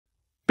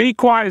Be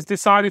Quiet has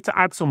decided to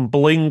add some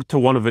bling to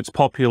one of its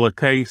popular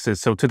cases.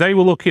 So today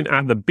we're looking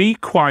at the Be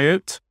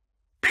Quiet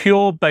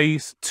Pure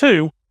Base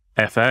 2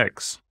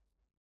 FX.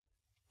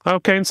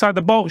 Okay, inside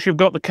the box you've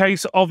got the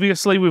case.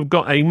 Obviously we've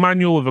got a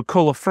manual with a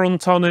colour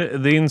front on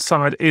it. The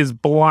inside is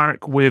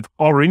black with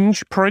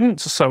orange print,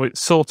 so it's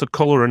sort of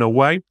colour in a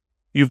way.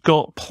 You've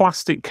got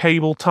plastic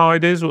cable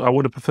tidies. I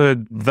would have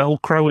preferred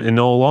Velcro in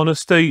all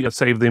honesty. It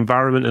saved the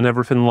environment and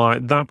everything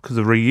like that because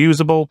they're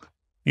reusable.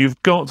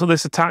 You've got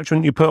this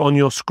attachment you put on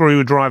your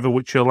screwdriver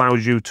which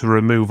allows you to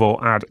remove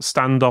or add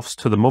standoffs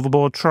to the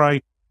motherboard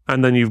tray.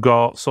 And then you've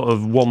got sort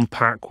of one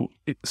pack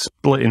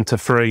split into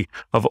three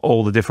of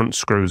all the different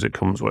screws it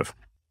comes with.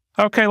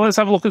 Okay, let's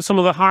have a look at some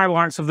of the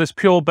highlights of this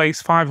Pure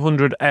Base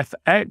 500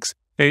 FX.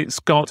 It's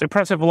got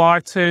impressive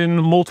lighting,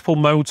 multiple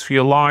modes for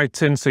your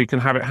lighting, so you can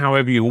have it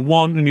however you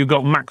want, and you've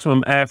got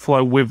maximum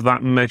airflow with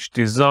that mesh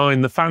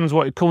design. The fans,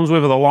 what it comes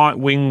with are the Light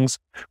Wings,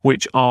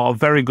 which are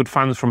very good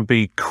fans from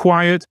Be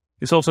Quiet.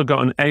 It's also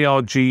got an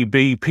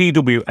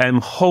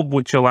ARGB-PWM-Hub,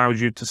 which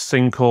allows you to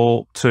sync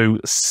all to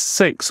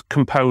 6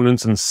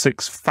 components and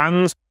 6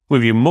 fans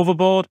with your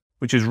motherboard,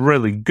 which is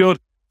really good.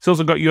 It's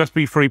also got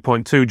USB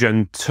 3.2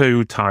 Gen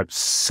 2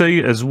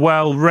 Type-C as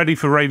well, ready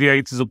for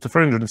radiators up to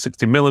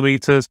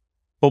 360mm,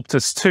 up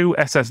to 2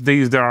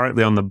 SSDs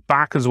directly on the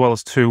back, as well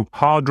as 2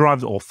 hard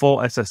drives, or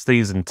 4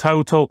 SSDs in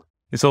total.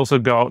 It's also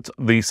got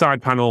the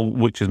side panel,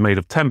 which is made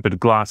of tempered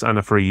glass, and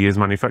a 3 years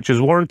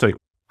manufacturer's warranty.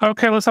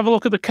 Okay, let's have a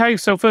look at the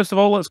case. So first of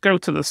all, let's go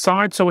to the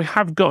side. So we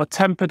have got a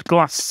tempered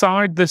glass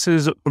side. This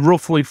is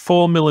roughly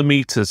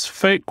 4mm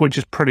thick, which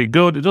is pretty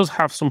good. It does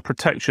have some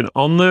protection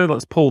on there.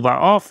 Let's pull that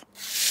off.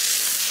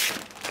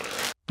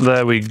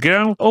 There we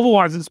go.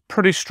 Otherwise, it's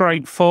pretty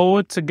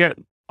straightforward. To get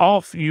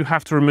off, you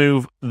have to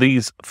remove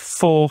these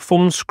 4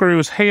 thumb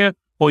screws here,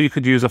 or you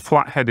could use a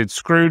flat-headed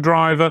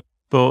screwdriver,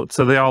 but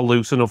so they are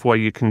loose enough where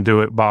you can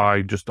do it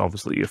by just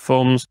obviously your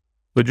thumbs.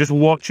 But just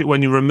watch it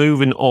when you're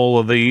removing all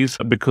of these,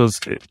 because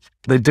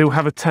they do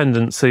have a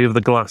tendency of the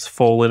glass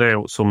falling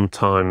out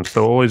sometimes.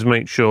 So always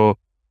make sure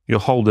you're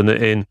holding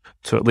it in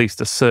to at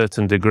least a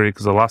certain degree,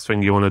 because the last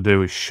thing you want to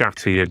do is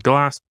shatter your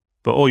glass.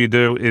 But all you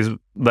do is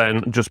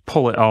then just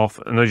pull it off,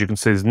 and as you can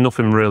see, there's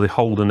nothing really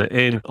holding it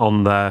in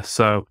on there,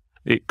 so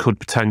it could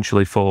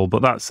potentially fall.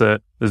 But that's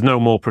it. There's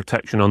no more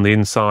protection on the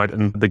inside,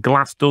 and the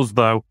glass does,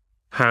 though,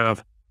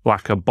 have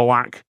like a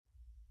black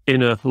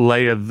inner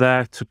layer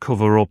there to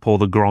cover up all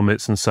the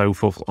grommets and so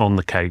forth on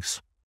the case.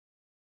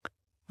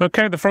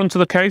 Okay, the front of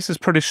the case is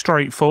pretty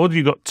straightforward.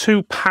 You've got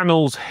 2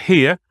 panels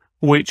here,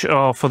 which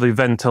are for the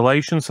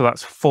ventilation, so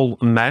that's full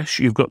mesh.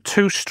 You've got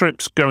 2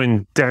 strips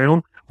going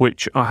down,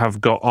 which have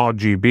got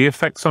RGB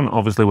effects on,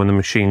 obviously when the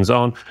machine's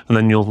on, and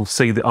then you'll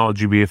see the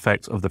RGB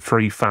effects of the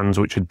 3 fans,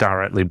 which are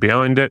directly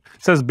behind it.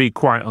 It says Be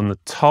Quiet on the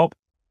top.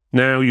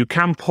 Now, you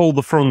can pull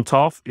the front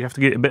off. You have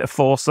to get a bit of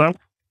force, though.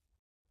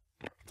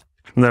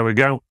 There we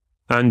go.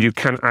 And you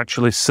can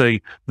actually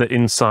see the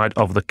inside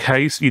of the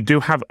case. You do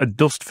have a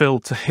dust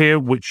filter here,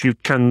 which you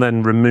can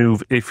then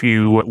remove if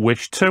you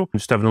wish to.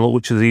 Just having a look,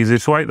 which is the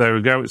easiest way. There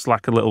we go. It's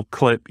like a little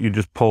clip. You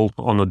just pull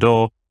on the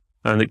door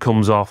and it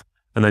comes off,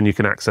 and then you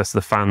can access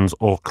the fans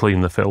or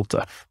clean the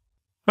filter.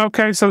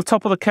 Okay, so the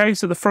top of the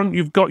case, at the front,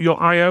 you've got your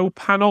I/O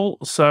panel.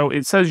 So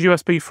it says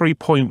USB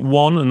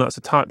 3.1, and that's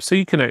a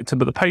Type-C connector,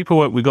 but the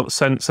paperwork we got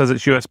sent says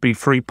it's USB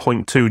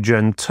 3.2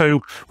 Gen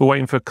 2. We're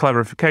waiting for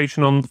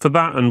clarification for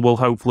that, and we'll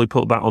hopefully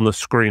put that on the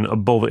screen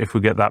above it if we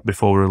get that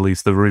before we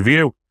release the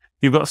review.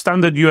 You've got a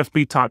standard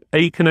USB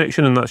Type-A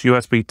connection, and that's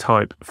USB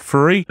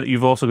Type-3.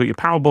 You've also got your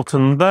power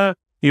button there.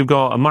 You've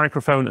got a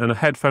microphone and a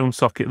headphone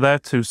socket there,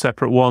 2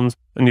 separate ones,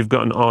 and you've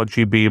got an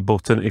RGB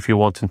button if you're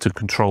wanting to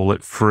control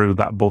it through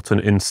that button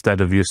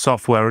instead of your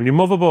software and your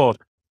motherboard.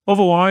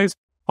 Otherwise,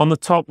 on the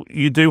top,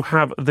 you do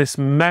have this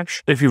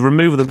mesh. If you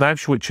remove the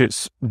mesh, which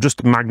it's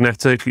just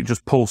magnetic, it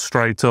just pulls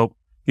straight up,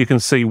 you can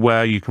see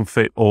where you can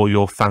fit all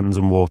your fans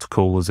and water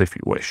coolers if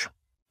you wish.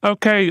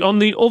 Okay, on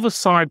the other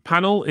side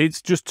panel,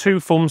 it's just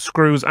 2 thumb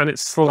screws and it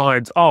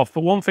slides off.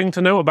 But one thing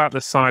to know about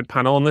this side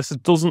panel, and this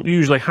doesn't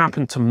usually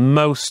happen to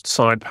most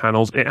side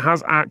panels, it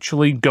has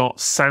actually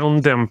got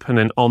sound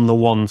dampening on the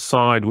one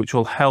side, which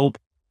will help,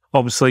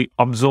 obviously,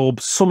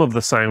 absorb some of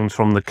the sounds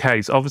from the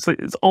case. Obviously,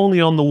 it's only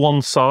on the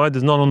one side.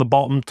 There's none on the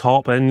bottom,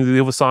 top, any of the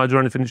other sides or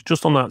anything. It's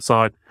just on that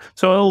side.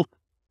 So it'll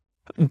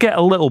get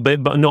a little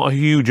bit, but not a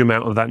huge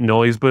amount of that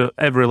noise, but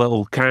every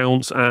little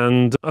counts,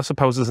 and I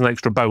suppose there's an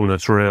extra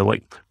bonus,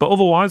 really. But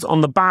otherwise,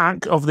 on the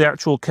back of the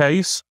actual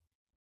case,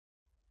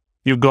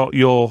 you've got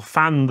your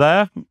fan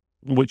there,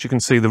 which you can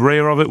see the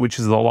rear of it, which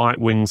is the Light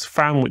Wings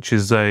fan, which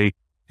is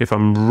if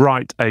I'm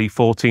right, a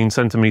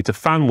 14cm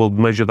fan. We'll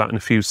measure that in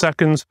a few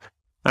seconds.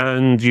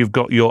 And you've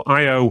got your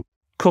I/O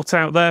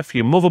cutout there for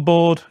your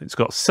motherboard. It's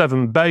got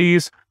 7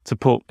 bays to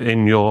put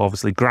in your,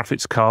 obviously,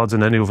 graphics cards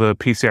and any other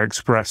PCI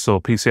Express or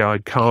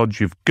PCI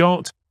cards you've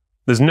got.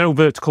 There's no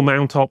vertical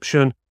mount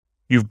option.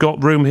 You've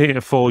got room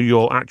here for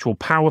your actual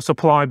power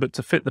supply, but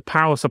to fit the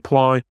power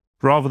supply,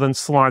 rather than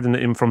sliding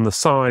it in from the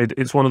side,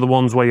 it's one of the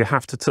ones where you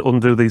have to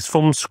undo these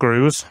thumb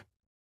screws.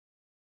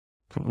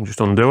 I'll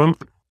just undo them.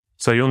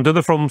 So you undo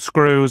the thumb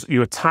screws,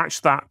 you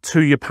attach that to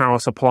your power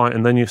supply,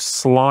 and then you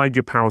slide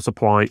your power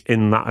supply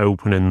in that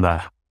opening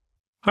there.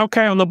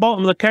 Okay, on the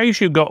bottom of the case,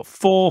 you've got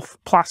 4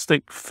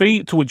 plastic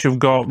feet, which have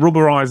got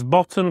rubberized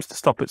bottoms to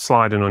stop it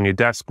sliding on your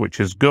desk, which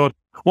is good.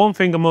 One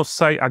thing I must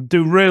say I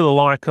do really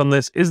like on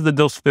this is the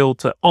dust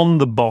filter on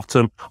the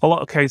bottom. A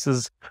lot of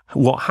cases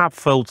what have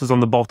filters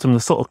on the bottom, they're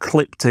sort of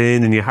clipped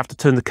in and you have to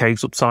turn the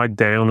case upside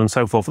down and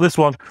so forth. This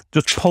one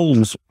just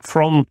pulls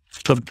from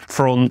the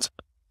front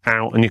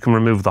out and you can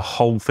remove the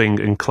whole thing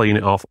and clean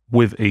it off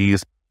with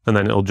ease, and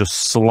then it'll just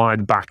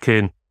slide back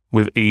in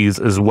with ease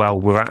as well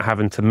without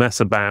having to mess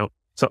about.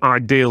 So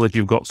ideal if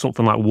you've got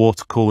something like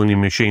water cooling in your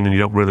machine and you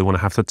don't really want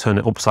to have to turn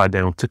it upside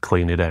down to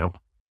clean it out.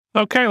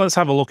 Okay, let's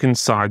have a look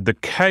inside the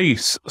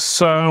case.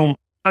 So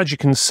as you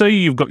can see,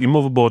 you've got your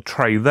motherboard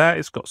tray there.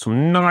 It's got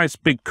some nice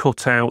big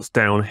cutouts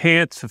down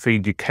here to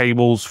feed your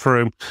cables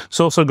through. It's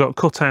also got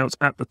cutouts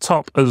at the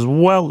top as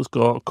well. It's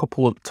got a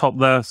couple at the top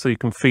there so you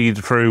can feed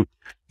through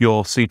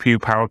your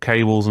CPU power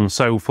cables and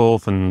so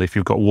forth. And if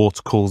you've got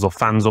water coolers or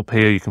fans up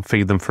here, you can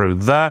feed them through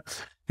there.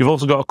 You've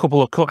also got a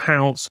couple of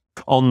cutouts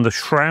on the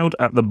shroud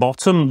at the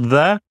bottom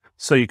there,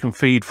 so you can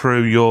feed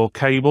through your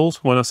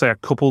cables. When I say a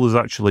couple, there's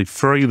actually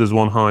 3. There's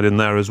one hiding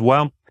there as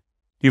well.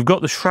 You've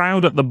got the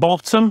shroud at the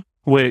bottom,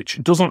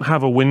 which doesn't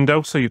have a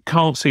window, so you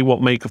can't see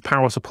what make of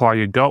power supply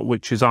you got,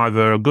 which is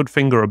either a good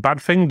thing or a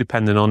bad thing,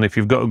 depending on if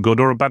you've got a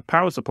good or a bad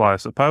power supply, I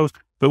suppose.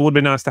 But it would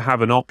be nice to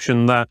have an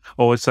option there.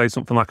 Always say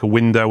something like a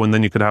window, and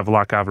then you could have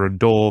like either a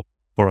door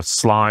or a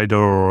slider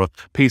or a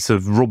piece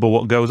of rubber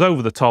what goes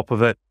over the top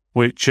of it,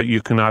 which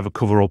you can either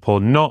cover up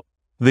or not.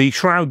 The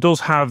shroud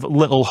does have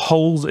little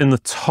holes in the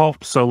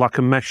top, so like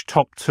a mesh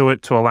top to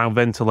it to allow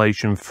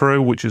ventilation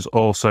through, which is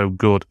also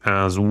good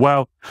as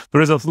well.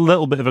 There is a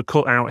little bit of a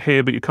cutout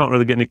here, but you can't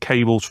really get any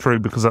cables through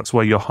because that's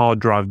where your hard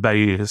drive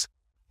bay is.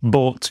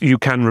 But you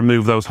can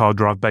remove those hard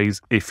drive bays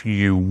if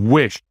you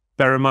wish.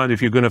 Bear in mind,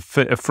 if you're going to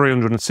fit a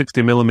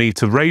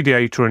 360mm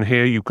radiator in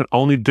here, you can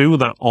only do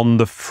that on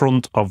the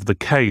front of the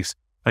case,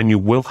 and you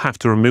will have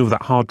to remove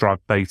that hard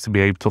drive bay to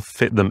be able to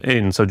fit them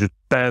in. So just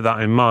bear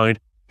that in mind.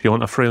 If you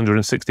want a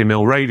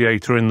 360mm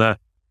radiator in there,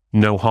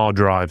 no hard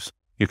drives.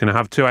 You can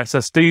have 2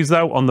 SSDs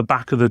though on the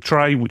back of the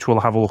tray, which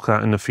we'll have a look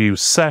at in a few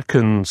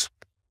seconds.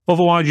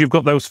 Otherwise, you've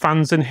got those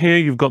fans in here.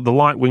 You've got the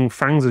Light Wing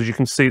fans. As you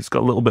can see, it's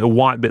got a little bit of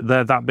white bit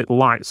there. That bit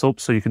lights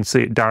up so you can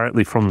see it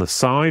directly from the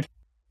side.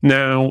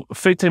 Now,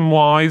 fitting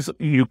wise,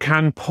 you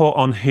can put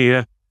on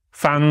here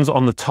fans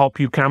on the top.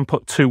 You can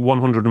put 2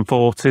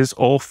 140s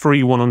or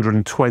 3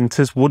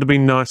 120s. Would have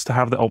been nice to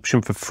have the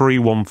option for 3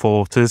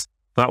 140s.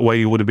 That way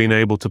you would have been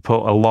able to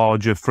put a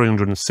larger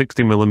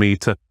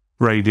 360mm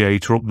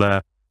radiator up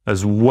there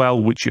as well,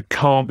 which you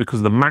can't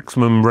because the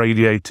maximum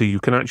radiator you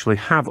can actually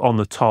have on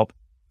the top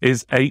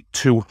is a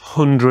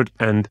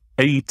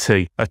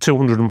 280, a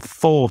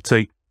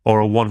 240 or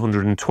a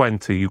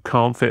 120. You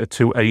can't fit a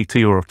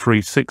 280 or a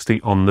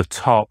 360 on the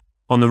top.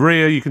 On the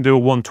rear, you can do a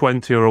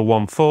 120 or a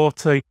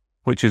 140,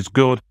 which is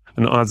good.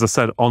 And as I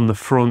said, on the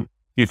front,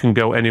 you can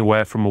go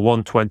anywhere from a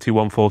 120,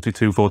 140,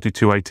 240,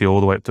 280, all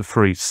the way up to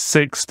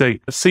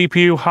 360. The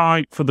CPU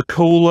height for the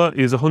cooler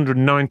is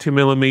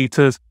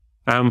 190mm,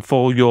 and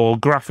for your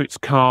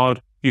graphics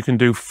card, you can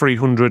do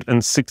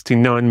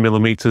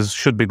 369mm.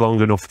 Should be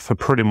long enough for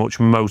pretty much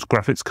most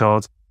graphics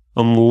cards.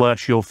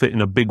 Unless you're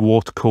fitting a big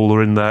water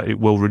cooler in there, it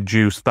will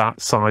reduce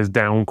that size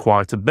down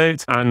quite a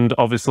bit. And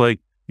obviously,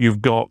 you've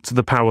got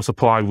the power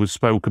supply we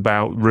spoke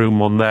about,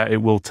 room on there.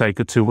 It will take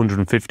a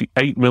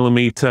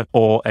 258mm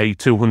or a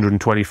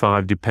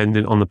 225,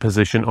 depending on the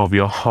position of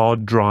your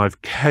hard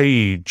drive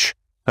cage.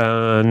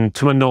 And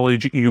to my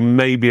knowledge, you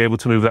may be able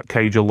to move that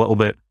cage a little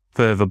bit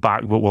further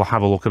back, but we'll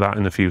have a look at that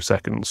in a few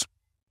seconds.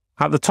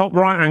 At the top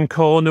right-hand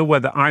corner where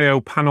the I/O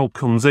panel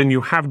comes in,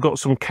 you have got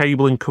some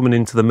cabling coming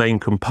into the main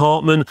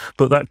compartment,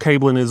 but that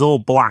cabling is all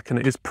black and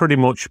it is pretty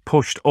much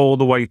pushed all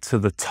the way to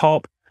the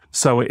top,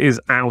 so it is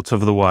out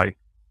of the way.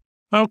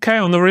 Okay,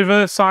 on the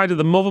reverse side of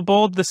the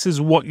motherboard, this is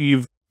what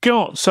you've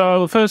got. So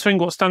the first thing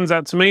what stands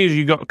out to me is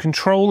you've got a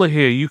controller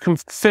here. You can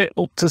fit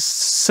up to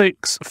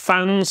 6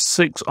 fans,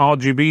 6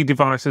 RGB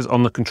devices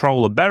on the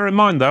controller. Bear in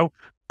mind though,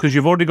 because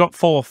you've already got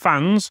 4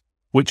 fans,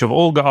 which have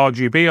all got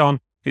RGB on,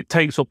 it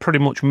takes up pretty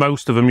much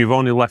most of them. You've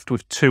only left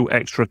with 2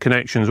 extra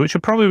connections, which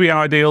would probably be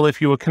ideal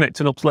if you were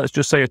connecting up to, let's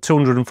just say, a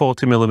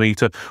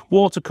 240mm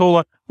water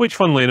cooler, which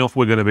funnily enough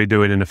we're going to be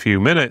doing in a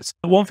few minutes.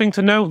 One thing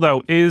to note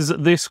though is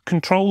this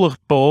controller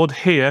board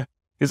here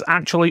is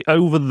actually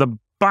over the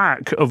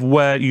back of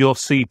where your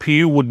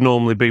CPU would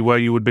normally be, where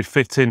you would be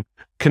fitting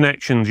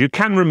connections. You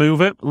can remove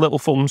it, little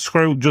thumb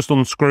screw just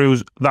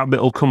unscrews, that bit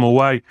will come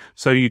away,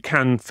 so you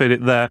can fit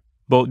it there.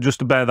 But just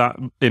to bear that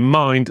in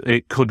mind,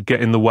 it could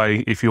get in the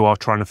way if you are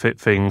trying to fit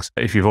things,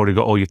 if you've already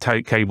got all your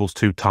cables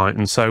too tight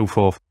and so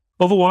forth.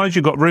 Otherwise,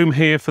 you've got room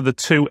here for the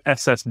 2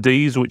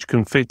 SSDs, which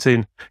can fit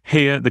in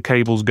here. The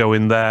cables go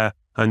in there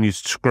and you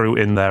screw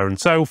in there and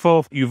so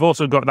forth. You've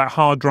also got that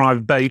hard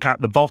drive bay at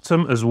the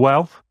bottom as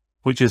well,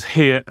 which is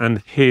here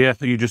and here.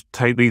 You just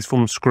take these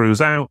thumb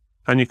screws out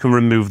and you can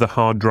remove the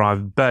hard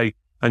drive bay.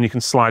 and you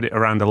can slide it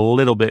around a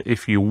little bit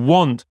if you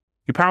want.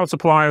 Your power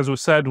supply, as we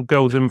said,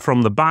 goes in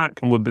from the back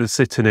and will be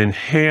sitting in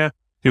here.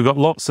 You've got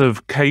lots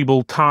of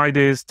cable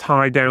tidies,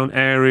 tie down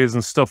areas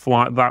and stuff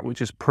like that,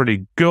 which is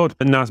pretty good.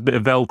 A nice bit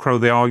of Velcro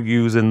they are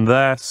using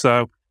there,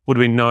 so would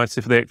have been nice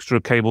if the extra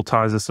cable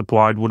ties are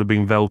supplied would have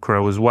been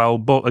Velcro as well,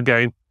 but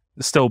again,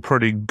 it's still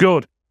pretty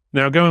good.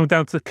 Now going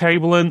down to the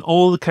cabling,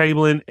 all the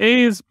cabling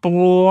is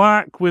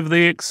black with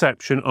the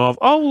exception of,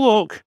 oh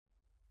look,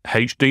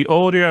 HD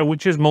audio,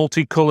 which is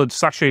multicolored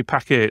sachet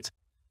packet.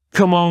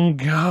 Come on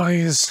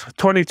guys,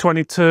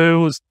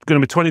 2022, it's going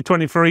to be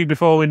 2023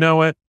 before we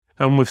know it.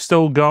 And we've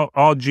still got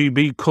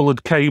RGB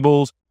coloured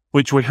cables,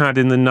 which we had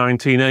in the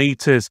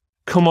 1980s.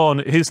 Come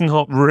on, it is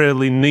not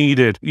really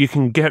needed. You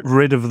can get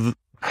rid of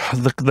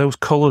those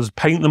colours,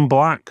 paint them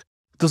black.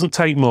 It doesn't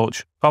take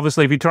much.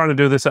 Obviously, if you're trying to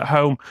do this at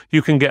home,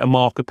 you can get a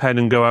marker pen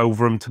and go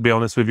over them, to be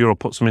honest with you, or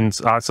put some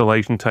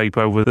isolation tape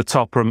over the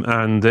top of them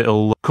and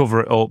it'll cover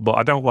it up. But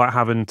I don't like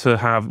having to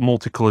have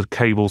multicoloured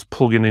cables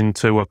plugging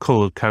into a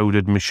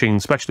colour-coded machine,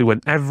 especially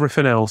when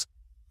everything else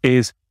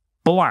is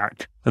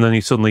black, and then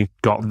you suddenly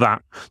got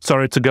that.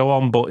 Sorry to go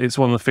on, but it's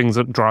one of the things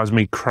that drives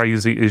me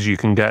crazy is you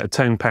can get a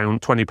 £10,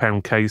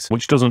 £20 case,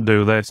 which doesn't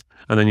do this,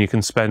 and then you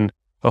can spend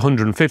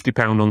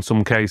 £150 on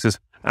some cases,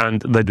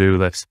 and they do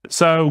this.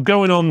 So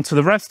going on to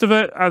the rest of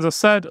it, as I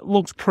said,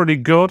 looks pretty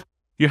good.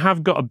 You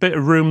have got a bit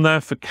of room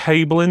there for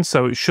cabling,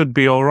 so it should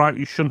be all right.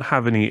 You shouldn't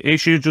have any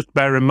issues. Just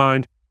bear in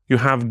mind, you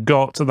have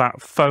got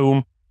that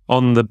foam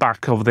on the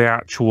back of the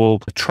actual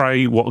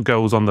tray, what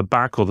goes on the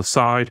back or the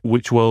side,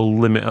 which will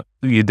limit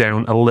you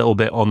down a little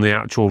bit on the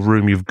actual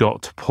room you've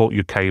got to put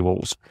your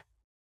cables.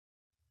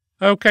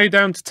 Okay,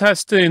 down to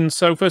testing.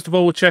 So first of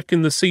all, we're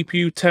checking the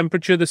CPU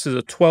temperature. This is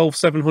a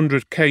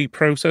 12700K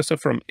processor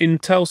from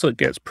Intel, so it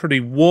gets pretty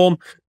warm.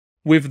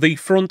 With the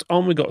front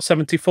on, we got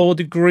 74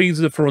 degrees,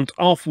 the front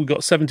off, we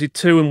got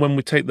 72, and when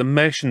we take the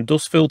mesh and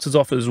dust filters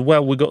off as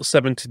well, we got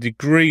 70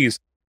 degrees.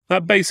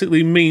 That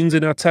basically means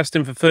in our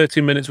testing for 30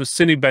 minutes with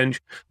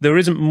Cinebench, there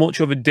isn't much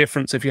of a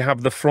difference if you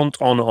have the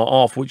front on or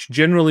off, which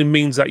generally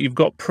means that you've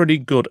got pretty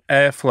good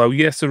airflow.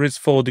 Yes, there is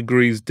 4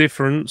 degrees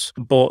difference,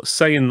 but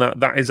saying that,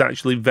 that is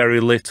actually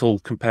very little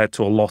compared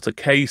to a lot of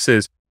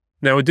cases.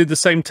 Now, we did the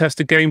same test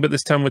again, but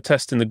this time we're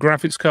testing the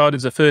graphics card.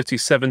 It's a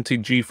 3070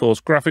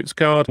 GeForce graphics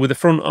card with the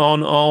front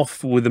on,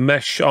 off, with the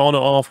mesh on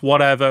or off,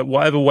 whatever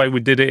way we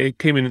did it. It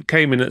came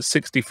in at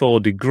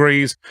 64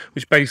 degrees,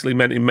 which basically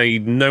meant it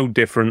made no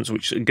difference,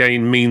 which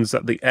again means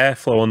that the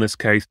airflow on this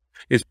case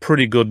is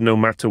pretty good no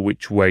matter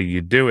which way you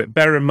do it.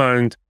 Bear in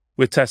mind,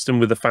 we're testing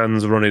with the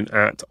fans running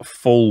at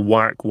full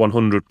whack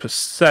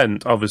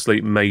 100%. Obviously,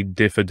 it may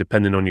differ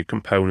depending on your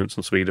components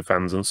and speed of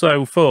fans and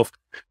so forth.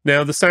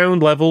 Now, the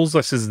sound levels,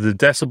 this is the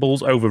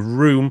decibels over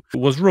room,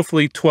 was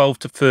roughly 12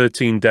 to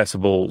 13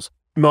 decibels.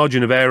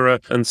 Margin of error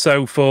and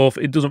so forth,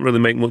 it doesn't really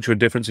make much of a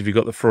difference if you've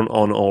got the front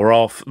on or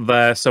off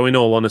there. So in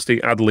all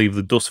honesty, I'd leave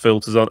the dust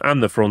filters on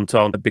and the front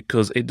on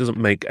because it doesn't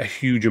make a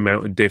huge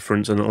amount of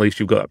difference, and at least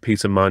you've got that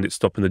peace of mind it's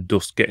stopping the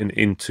dust getting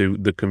into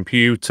the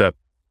computer.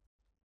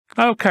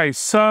 Okay,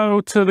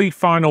 so to the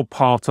final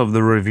part of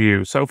the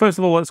review. So first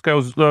of all, let's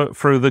go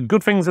through the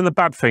good things and the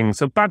bad things.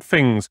 So bad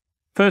things.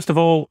 First of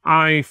all,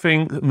 I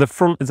think the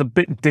front is a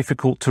bit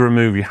difficult to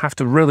remove. You have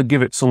to really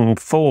give it some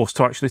force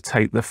to actually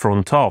take the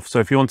front off. So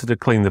if you wanted to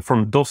clean the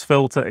front dust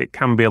filter, it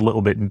can be a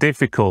little bit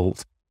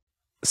difficult.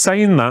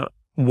 Saying that,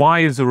 why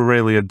is there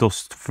really a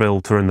dust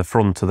filter in the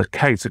front of the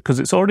case? Because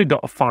it's already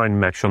got a fine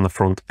mesh on the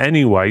front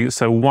anyway,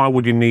 so why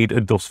would you need a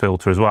dust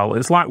filter as well?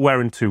 It's like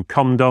wearing 2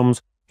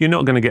 condoms. You're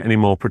not going to get any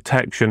more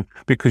protection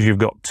because you've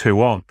got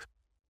 2 on.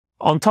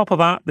 On top of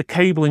that, the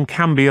cabling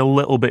can be a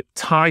little bit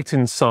tight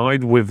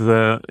inside with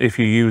if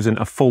you're using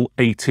a full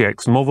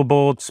ATX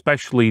motherboard,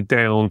 especially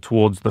down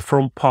towards the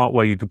front part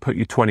where you can put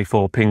your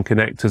 24-pin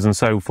connectors and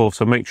so forth.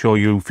 So make sure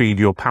you feed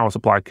your power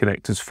supply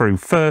connectors through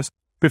first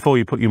before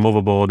you put your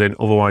motherboard in.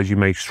 Otherwise, you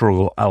may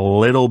struggle a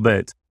little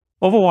bit.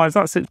 Otherwise,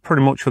 that's it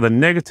pretty much for the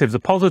negatives. The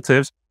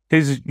positives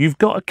is you've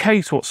got a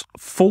case what's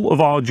full of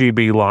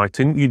RGB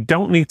lighting. You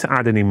don't need to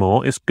add any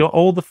more. It's got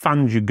all the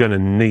fans you're going to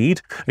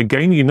need.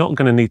 Again, you're not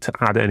going to need to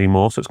add any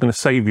more, so it's going to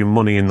save you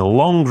money in the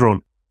long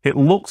run. It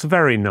looks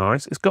very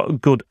nice. It's got a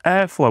good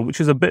airflow,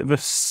 which is a bit of a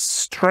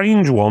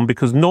strange one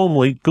because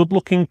normally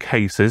good-looking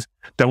cases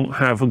don't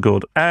have a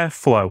good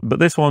airflow. But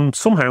this one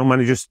somehow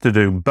manages to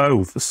do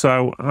both,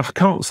 so I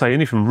can't say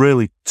anything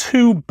really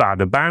too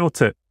bad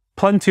about it.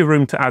 Plenty of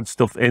room to add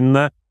stuff in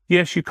there.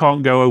 Yes, you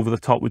can't go over the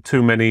top with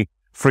too many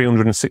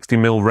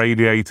 360mm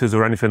radiators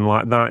or anything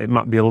like that. It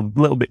might be a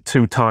little bit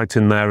too tight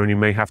in there and you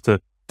may have to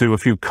do a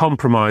few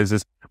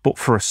compromises, but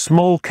for a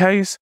small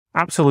case,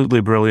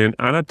 absolutely brilliant,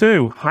 and I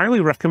do highly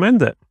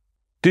recommend it.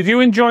 Did you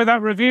enjoy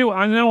that review?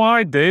 I know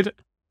I did.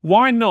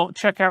 Why not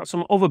check out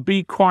some other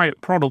Be Quiet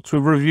products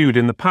we've reviewed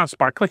in the past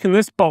by clicking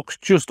this box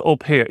just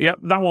up here. Yep,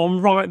 that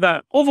one right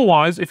there.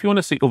 Otherwise, if you want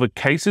to see other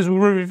cases we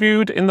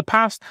reviewed in the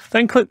past,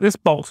 then click this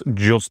box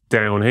just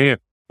down here.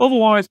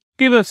 Otherwise,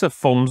 give us a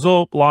thumbs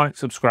up, like,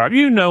 subscribe,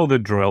 you know the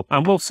drill,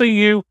 and we'll see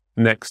you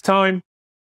next time.